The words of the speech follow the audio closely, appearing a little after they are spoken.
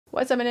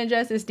What's up,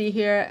 Ninjas? It's Dee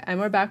here, and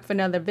we're back with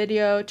another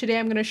video. Today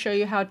I'm going to show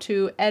you how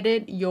to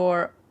edit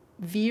your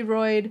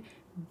VRoid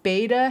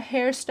beta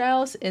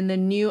hairstyles in the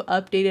new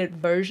updated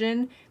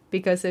version,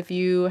 because if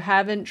you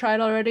haven't tried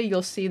already,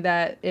 you'll see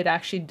that it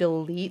actually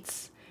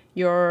deletes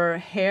your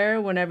hair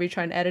whenever you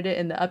try and edit it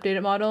in the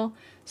updated model.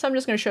 So I'm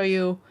just going to show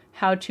you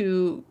how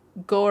to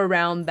go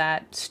around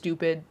that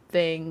stupid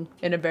thing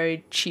in a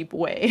very cheap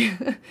way,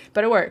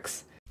 but it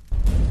works.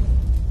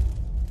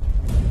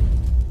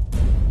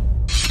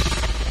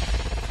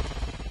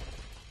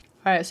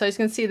 Alright, so as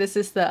you can see, this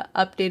is the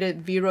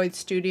updated VRoid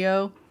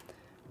Studio.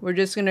 We're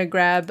just going to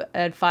grab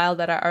a file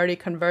that I already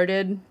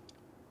converted.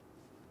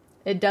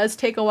 It does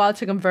take a while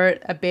to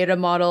convert a beta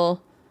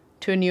model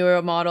to a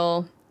newer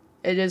model.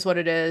 It is what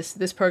it is.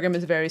 This program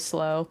is very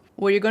slow.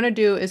 What you're going to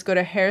do is go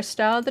to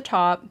hairstyle at the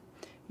top.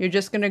 You're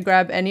just going to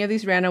grab any of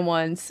these random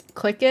ones,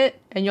 click it,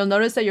 and you'll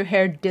notice that your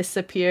hair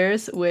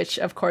disappears, which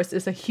of course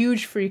is a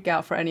huge freak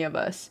out for any of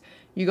us.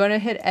 You're going to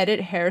hit edit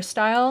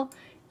hairstyle,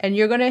 and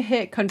you're going to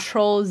hit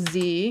Control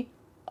Z,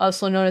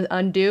 also known as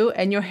undo,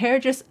 and your hair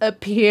just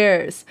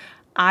appears.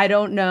 I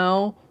don't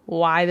know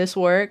why this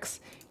works.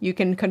 You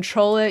can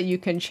control it, you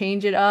can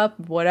change it up,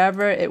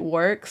 whatever, it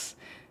works.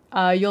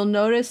 You'll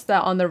notice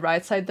that on the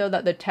right side though,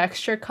 that the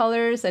texture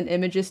colors and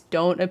images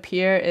don't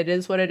appear. It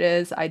is what it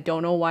is. I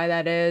don't know why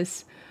that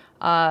is.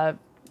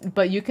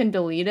 But you can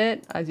delete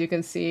it. As you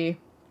can see,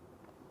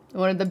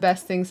 one of the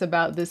best things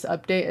about this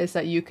update is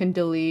that you can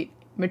delete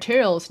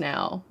materials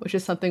now, which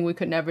is something we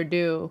could never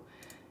do.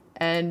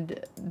 And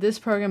this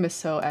program is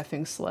so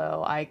effing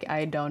slow.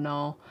 I don't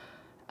know.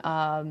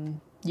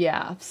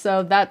 Yeah,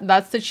 so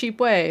that's the cheap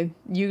way.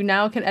 You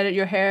now can edit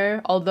your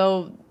hair,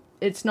 although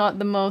it's not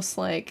the most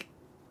like,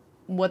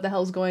 what the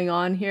hell's going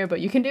on here,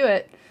 but you can do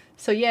it.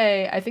 So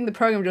yay, I think the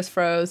program just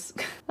froze.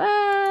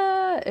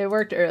 It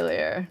worked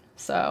earlier,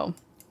 so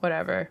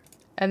whatever.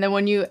 And then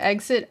when you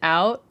exit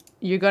out,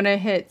 you're gonna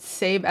hit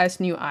save as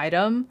new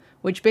item,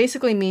 which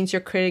basically means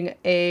you're creating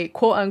a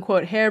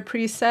quote-unquote hair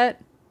preset,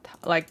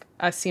 like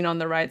I've seen on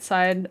the right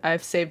side.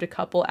 I've saved a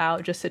couple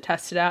out just to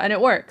test it out, and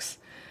it works.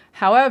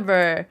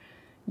 However,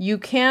 you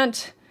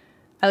can't,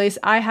 at least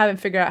I haven't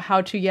figured out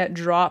how to yet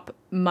drop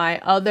my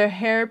other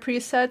hair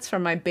presets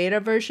from my beta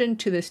version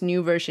to this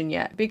new version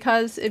yet.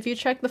 Because if you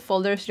check the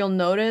folders, you'll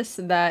notice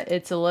that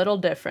it's a little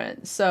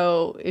different.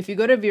 So if you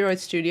go to VRoid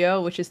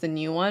Studio, which is the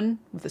new one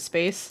with the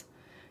space,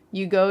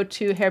 you go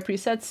to hair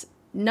presets,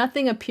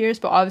 nothing appears,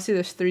 but obviously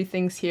there's three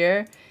things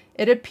here.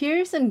 It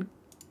appears in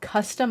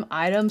custom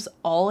items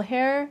all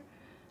hair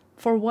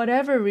for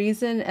whatever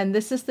reason, and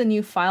this is the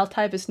new file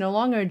type. It's no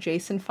longer a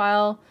JSON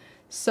file.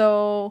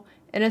 So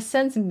in a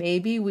sense,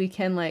 maybe we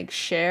can like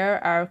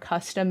share our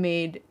custom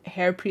made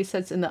hair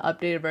presets in the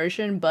updated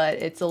version, but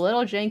it's a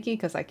little janky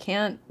because I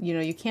can't,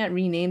 you can't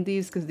rename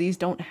these because these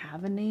don't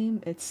have a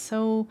name. It's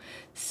so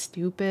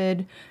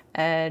stupid,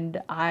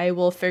 and I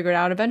will figure it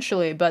out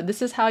eventually. But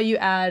this is how you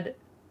add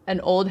an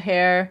old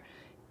hair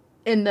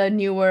in the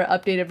newer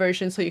updated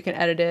version so you can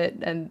edit it,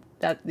 and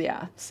that,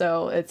 yeah,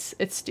 so it's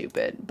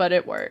stupid, but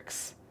it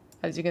works,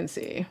 as you can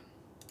see.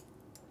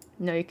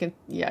 No, you can,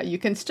 yeah, you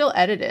can still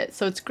edit it,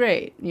 so it's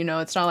great.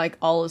 It's not like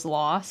all is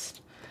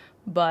lost,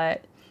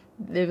 but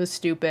it was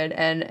stupid.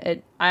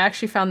 And I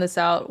actually found this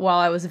out while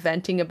I was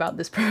venting about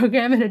this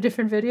program in a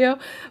different video.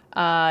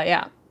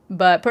 Yeah.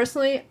 But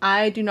personally,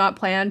 I do not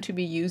plan to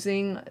be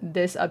using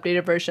this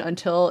updated version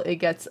until it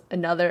gets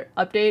another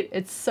update.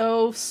 It's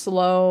so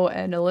slow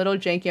and a little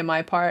janky on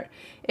my part.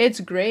 It's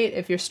great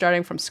if you're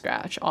starting from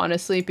scratch,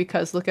 honestly,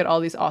 because look at all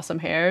these awesome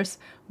hairs.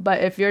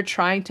 But if you're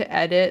trying to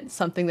edit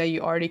something that you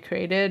already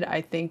created,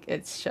 I think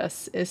it's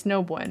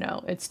no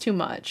bueno. It's too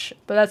much.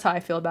 But that's how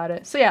I feel about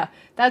it. So yeah,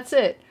 that's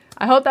it.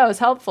 I hope that was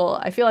helpful.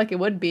 I feel like it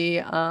would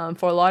be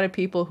for a lot of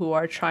people who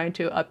are trying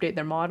to update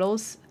their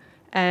models.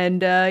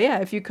 And yeah,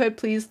 if you could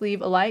please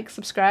leave a like,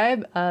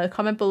 subscribe,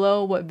 comment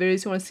below what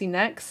videos you want to see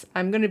next.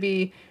 I'm going to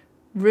be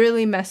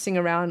really messing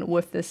around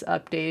with this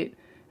update,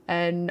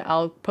 and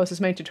I'll post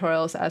as many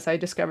tutorials as I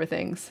discover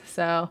things.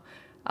 So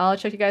I'll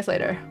check you guys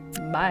later.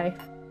 Bye.